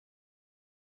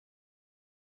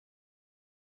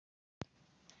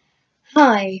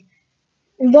Hi,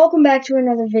 and welcome back to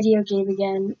another video game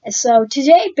again. So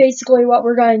today, basically what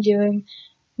we're going to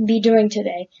be doing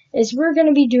today is we're going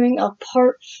to be doing a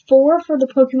part 4 for the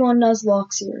Pokemon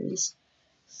Nuzlock series.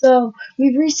 So,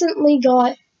 we recently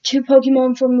got 2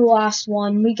 Pokemon from the last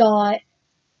one. We got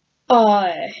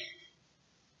Bullet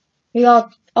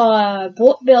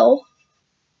Bill,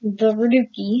 the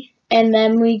Raduki, and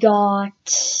then we got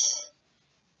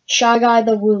Shy Guy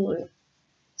the Wooloo.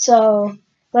 So,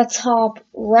 let's hop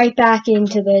right back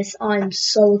into this. I'm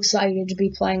so excited to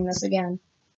be playing this again.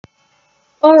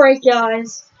 Alright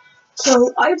guys,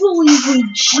 so I believe we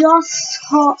just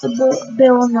caught the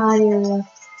Bill in that area.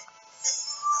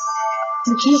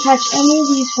 We can't catch any of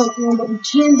these Pokemon, but we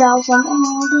can battle some.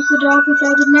 Oh, there's the dog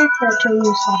without a neck that told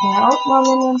you something. Oh,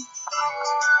 run.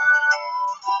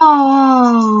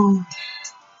 Oh.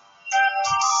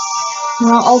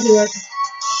 No, I'll do it.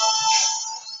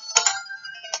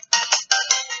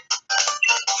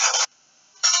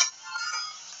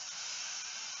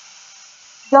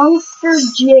 Youngster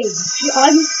J.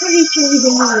 I'm pretty sure he's a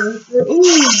youngster.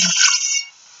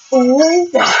 Ooh. What is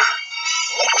that?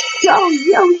 Yo,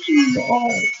 Yoshi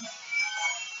ball.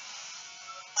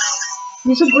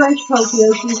 Use a branch poke,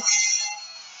 Yoshi.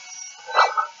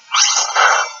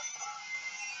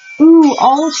 Ooh,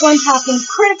 almost one tapping.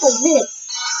 Critical hit.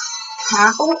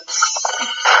 Tackle?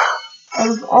 Out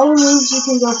of all the moves, you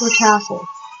can go for tackle.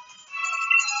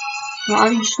 No,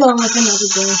 I'm just going with another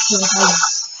branch poke.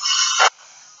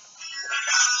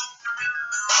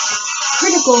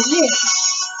 Critical hit.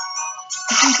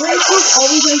 If you branch poke,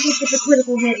 always ends up with a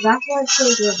critical hit. That's why it's so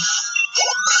good.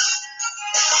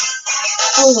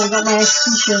 Oh, I got my XP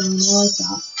showing. I like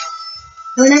that.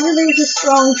 Whenever there's a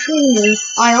strong trainer,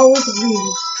 I always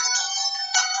lose.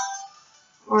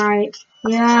 Alright,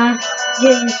 yeah,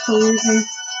 get used to losing.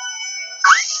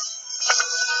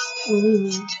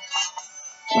 Ooh.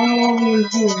 Oh, in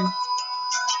here.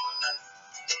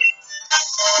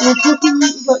 And it's looking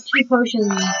like we got 2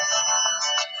 potions.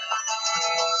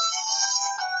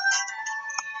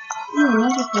 Ooh,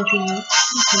 another potion. Okay.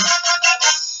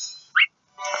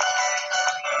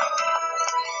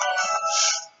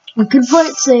 I could play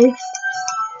it safe,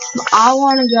 but I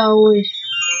want to go with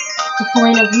the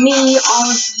point of me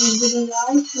honestly giving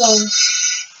life, so.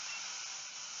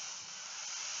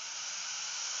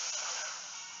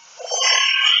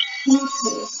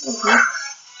 Okay.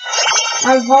 I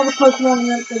have all the Pokemon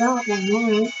right for that one,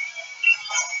 alright.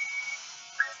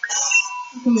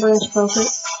 I can branch poke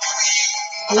it.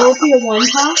 Will it be a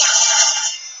one-tap?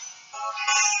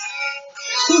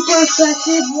 Super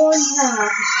effective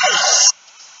one-tap.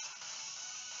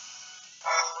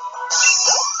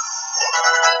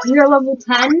 You're level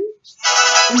 10,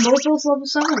 and both those level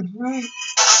 7. Alright.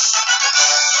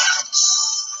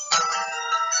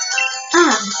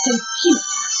 Ah, so cute.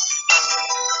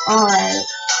 Alright.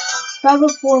 Level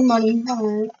 4 money.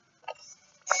 Alright.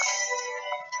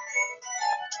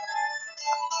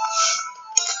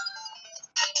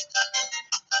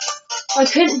 I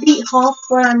couldn't beat Hawk,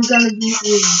 but I'm gonna beat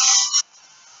you.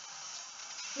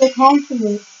 So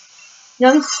confident.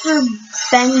 Youngster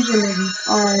Benjamin.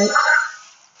 Alright.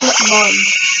 What bug?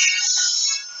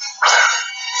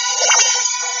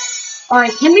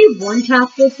 Alright, can we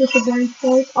one-tap this with the branch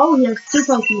poke? Oh, he has 2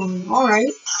 Pokemon.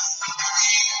 Alright.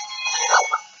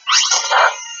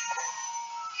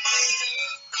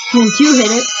 Can 2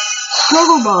 hit it?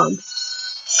 Struggle Bug.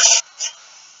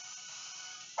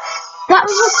 That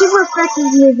was a super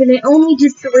effective move and it only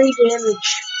did 3 damage.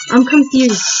 I'm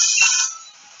confused.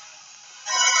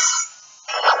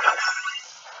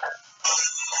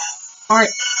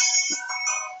 Alright.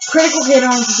 Critical hit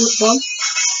on Split Bug.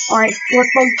 Alright, Split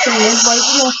Bug standard. What is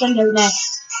he gonna send out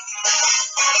next?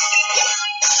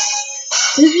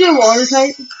 This is a water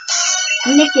type.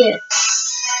 Nick it.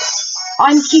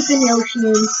 I'm keeping Yoshi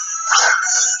in.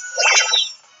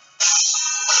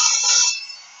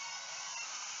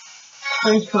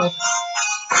 Branch poke.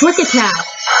 Quick attack.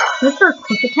 That's for a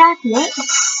quick attack? What?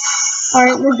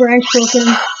 Alright, we're branch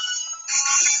poking.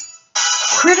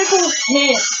 Critical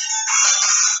hit.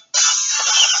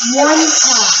 One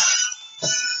tap.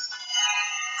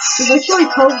 We literally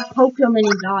poked him and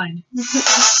he died.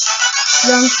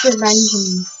 Youngster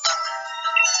Benjamin.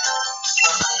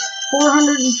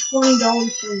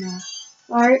 $420 for that.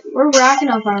 Alright, we're racking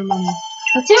up our money.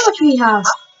 Let's see how much we have.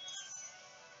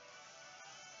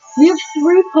 We have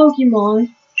 3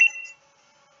 Pokemon.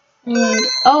 And,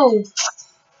 oh.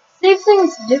 Same thing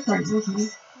is different. Okay.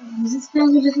 Does this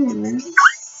feel a different route?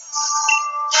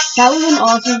 That was an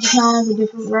awesome to count as a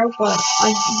different route, but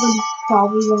I would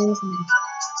probably go with me.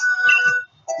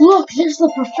 Look, there's the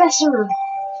professor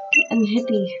and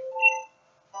hippie.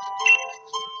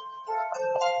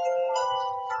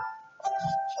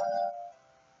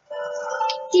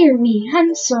 dear me,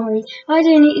 I'm sorry. I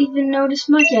didn't even notice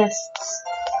my guests.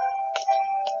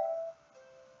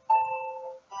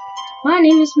 My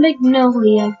name is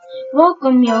Magnolia.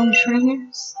 Welcome, young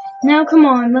trainers. Now come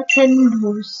on, let's head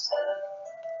indoors.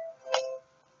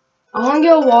 I want to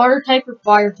get a water type or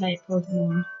fire type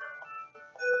Pokemon.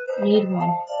 Need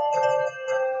one.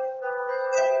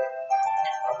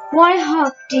 Why,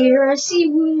 Hawk dear, I see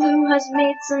Wooloo has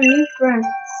made some new friends.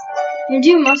 And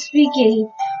you must be Gabe.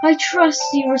 I trust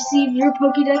you received your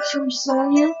Pokédex from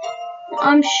Sonia.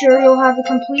 I'm sure you'll have it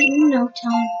complete in no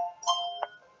time.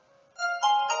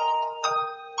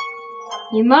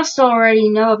 You must already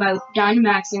know about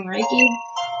Dynamaxing, right, Gabe?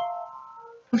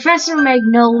 Professor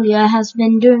Magnolia has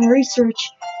been doing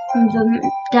research on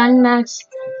the Dynamax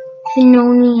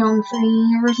Phenonion for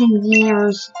years and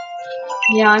years.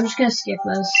 Yeah, I'm just gonna skip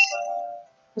this.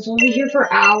 Because we'll be here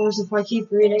for hours if I keep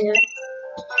reading it.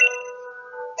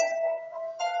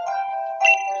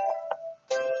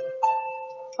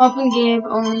 Up and Gabe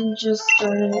only just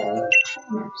started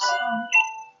trainers.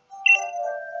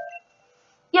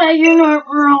 Yeah, you're not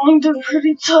wrong. They're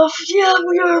pretty tough. Yeah,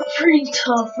 we are pretty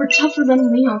tough. We're tougher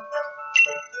than Leon.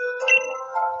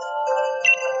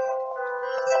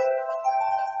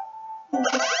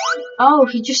 Oh,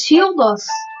 he just healed us.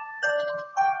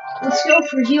 Let's go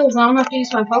for heals. I don't have to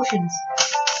use my potions.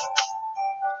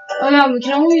 Oh yeah, we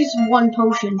can only use one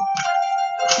potion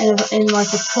in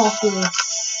like a proper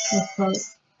fight.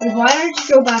 Why don't I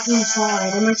just go back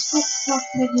inside? Am I supposed to talk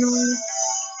to Magnolia?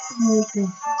 Okay.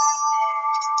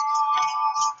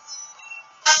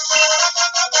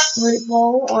 Great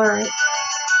ball, alright.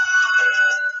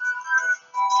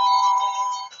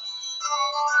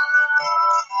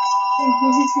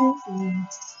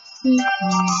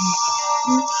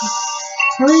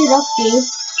 Hurry it up, Dave.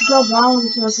 Go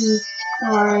balance something.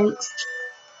 Alright.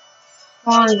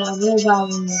 Fine, I will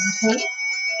balance it, okay?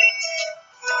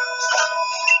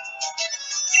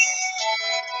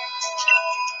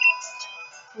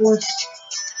 Force.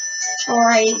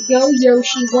 Alright, go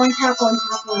Yoshi. One tap, one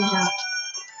tap, one tap.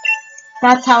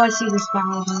 That's how I see this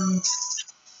battle going.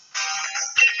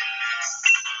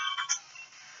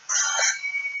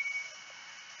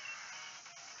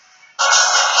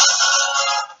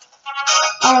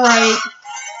 Alright.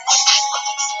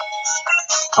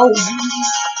 Oh.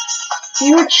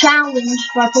 You were challenged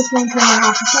by Pokemon Trainer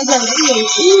Half. It's like a video.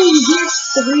 Ooh, here's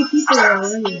 3 people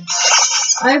already.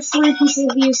 I have 3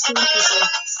 people, he has 3 people.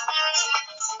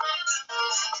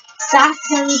 That's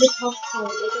gonna be the tough part.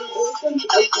 Like, I'm always gonna be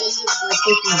outgunned by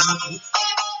Pokemon.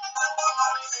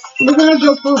 We're gonna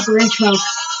go for a branch hug.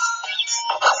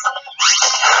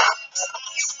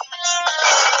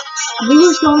 We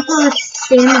were going for a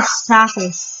Spanish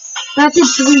tackle. That did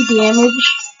 3 damage.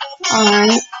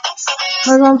 Alright.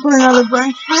 We're going for another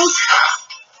branch hug.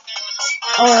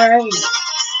 Alright.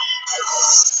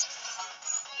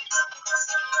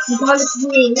 We got it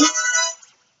through.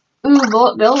 Ooh,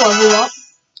 they'll level up.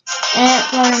 And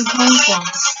it's running painful.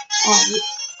 Alright.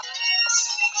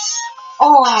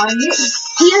 Aw,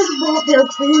 he has ball bill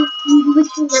too. He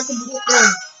literally got the blue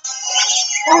thing.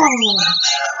 Oh,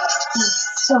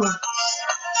 so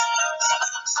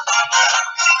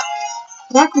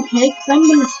that's okay, because I'm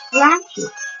gonna scratch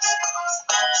it.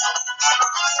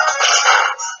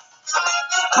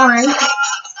 Alright.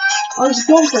 I'll just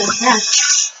go for it. Yeah.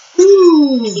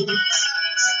 Ooh.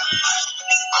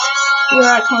 We're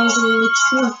at 23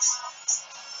 HP.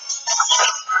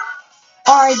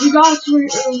 Alright, you guys were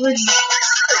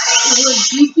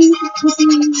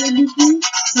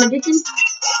Ridiculous.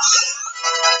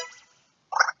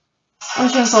 I'm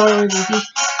just gonna call it Ridiculous.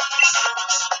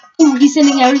 Ooh, he's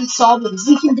sending out his Sobbing.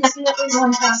 We can definitely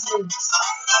run past him.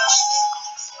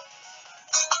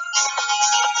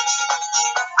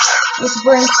 Let's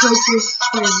branch closer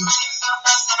spring.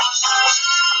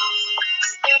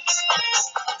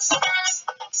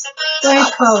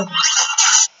 Branch code.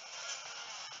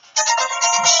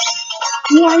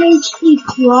 1 HP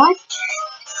clutch.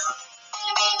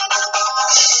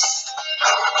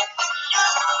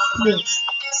 Wait.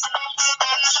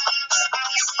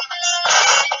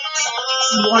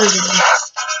 One of them.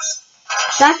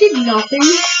 That did nothing.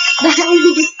 That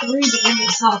only did 3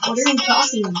 damage top. What are you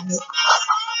talking about?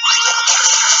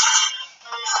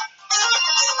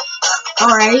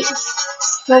 Alright.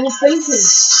 Double faces.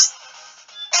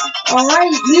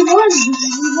 Alright, we won!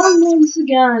 We won once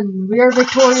again. We are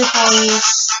victorious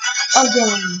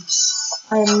again.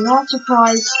 I am not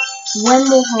surprised when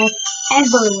we'll have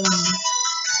ever win.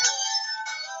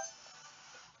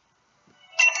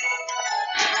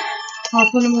 How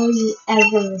can we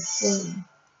ever win?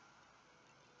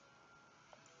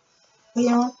 You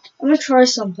know, I'm gonna try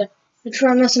something. I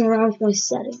try messing around with my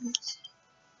settings.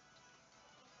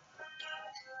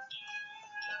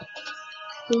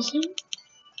 Is it?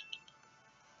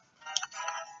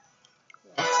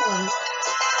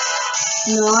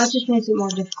 No, it just makes it more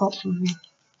difficult for me.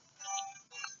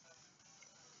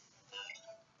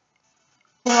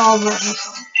 We're all voting.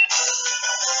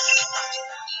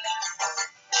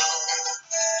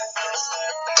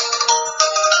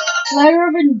 Letter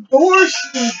of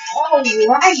endorsement.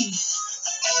 Alright.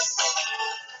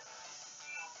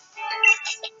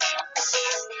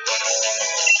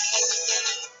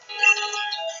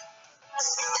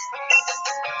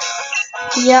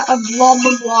 Yeah, blah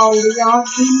blah blah.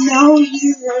 We know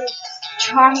you were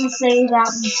trying to say that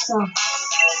and stuff.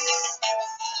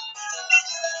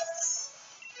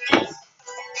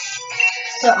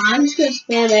 So I'm just gonna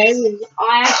spam it.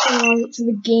 I actually want to get to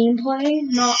the gameplay,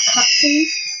 not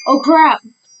cutscenes. Oh crap!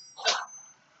 Did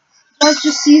you guys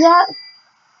just see that?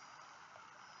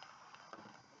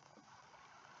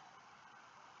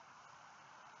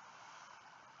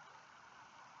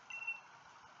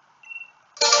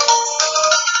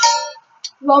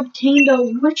 We obtained a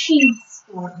witching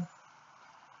sword.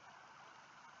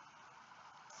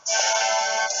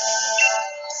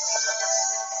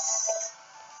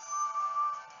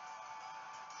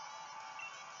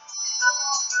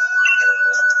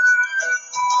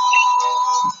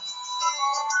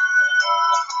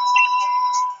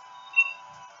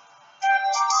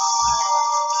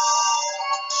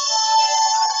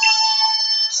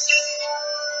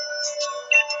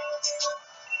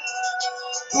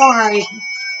 Alright.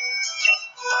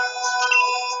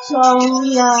 So,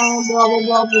 yeah, blah blah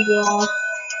blah blah blah.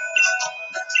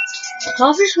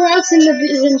 Toughest routes in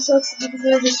the themselves because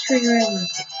they're just free random.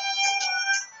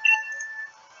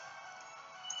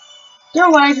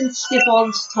 Don't worry, I can skip all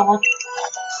this talk.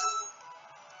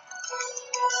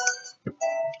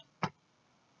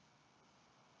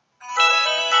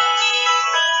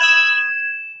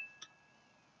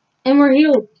 And we're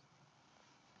healed.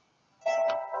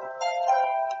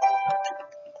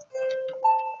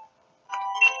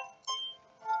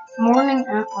 Morning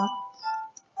at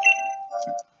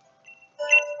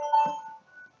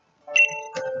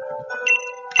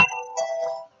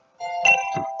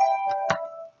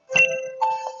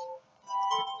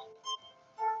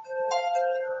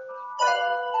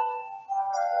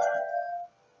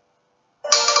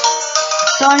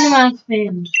Dynamax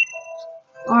band.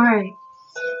 Alright.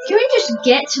 Can we just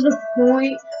get to the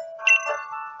point?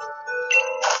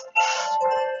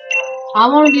 I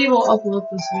want to be able to upload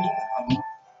this video.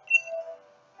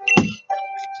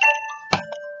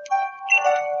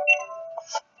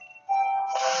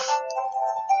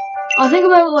 I think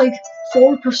about like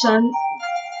 4%.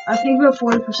 I think about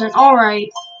 40%.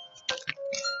 Alright.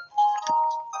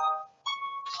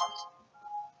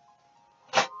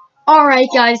 Alright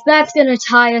guys, that's gonna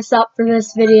tie us up for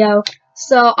this video.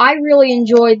 So I really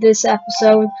enjoyed this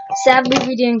episode. Sadly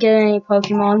we didn't get any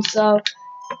Pokemon, so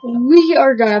we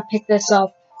are gonna pick this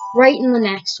up right in the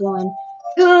next one.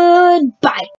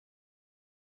 Goodbye.